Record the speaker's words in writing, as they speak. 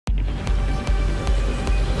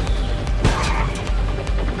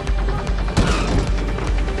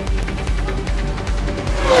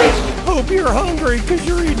you're hungry because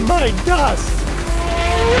you're eating my dust.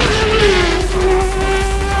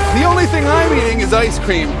 The only thing I'm eating is ice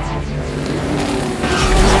cream.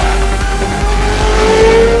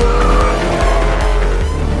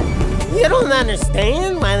 You don't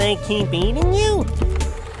understand why they keep eating you?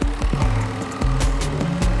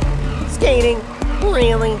 Skating?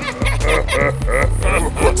 Really?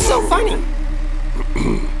 What's so funny?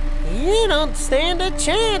 You don't stand a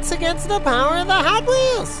chance against the power of the Hot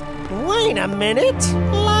Wheels. Wait a minute.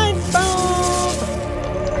 Light bulb.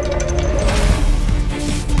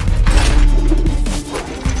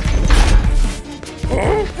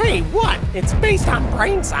 Hey, what? It's based on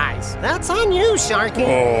brain size. That's on you, Sharky.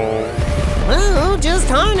 Oh. Well, just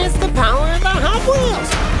harness the power of the Hot Wheels.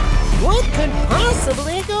 What could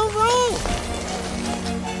possibly go wrong?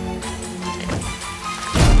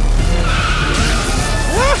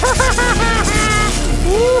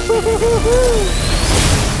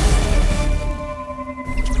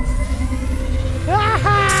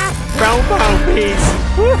 Robo piece.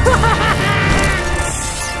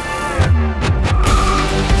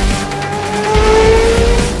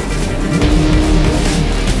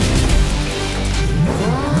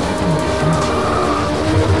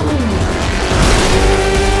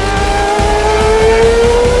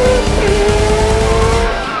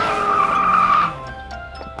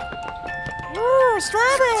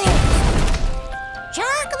 Strawberry!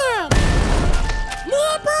 Chocolate!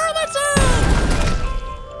 Neapolitan!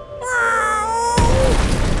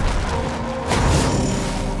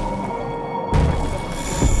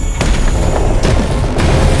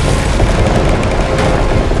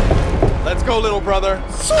 Let's go, little brother.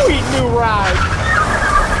 Sweet new ride.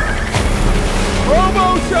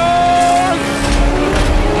 ROBO-SHARK!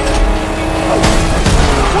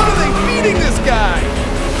 What are they feeding this guy?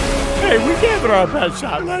 Hey, we gave it our best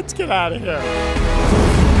shot. Let's get out of here.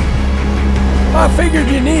 I figured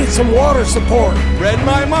you need some water support. Read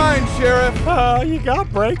my mind, Sheriff. You got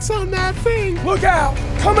brakes on that thing? Look out!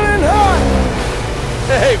 Coming in hot!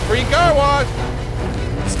 Hey, free car wash.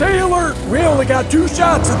 Stay alert. We only got 2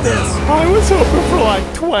 shots at this. I was hoping for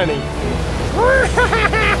like 20.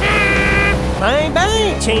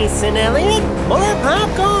 Bye-bye, Chase and Elliot. More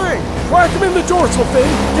popcorn. Whack him in the dorsal fin,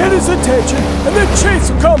 get his attention, and then Chase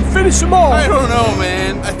will come finish him off. I don't know,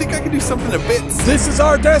 man. I think I can do something a bit. This is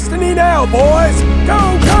our destiny now, boys.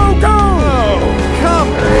 Go, go, go! Oh, come.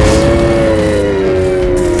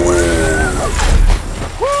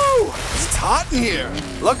 Woo! It's hot in here.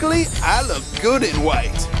 Luckily, I look good in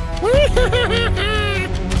white.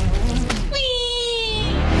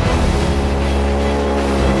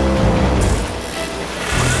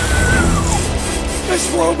 This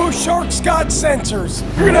ROBO-SHARK'S got sensors.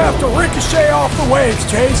 You're gonna have to ricochet off the waves,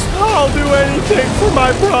 Chase. I'll do anything for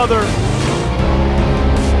my brother.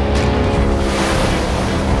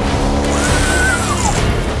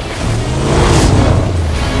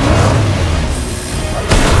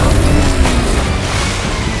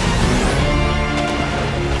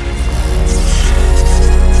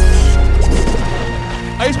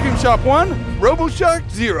 Ice cream shop 1, ROBO-SHARK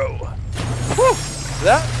 0. Whew,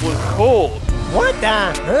 that was cold. What the?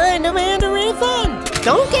 I demand a refund.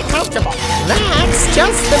 Don't get comfortable. That's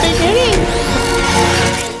just the beginning.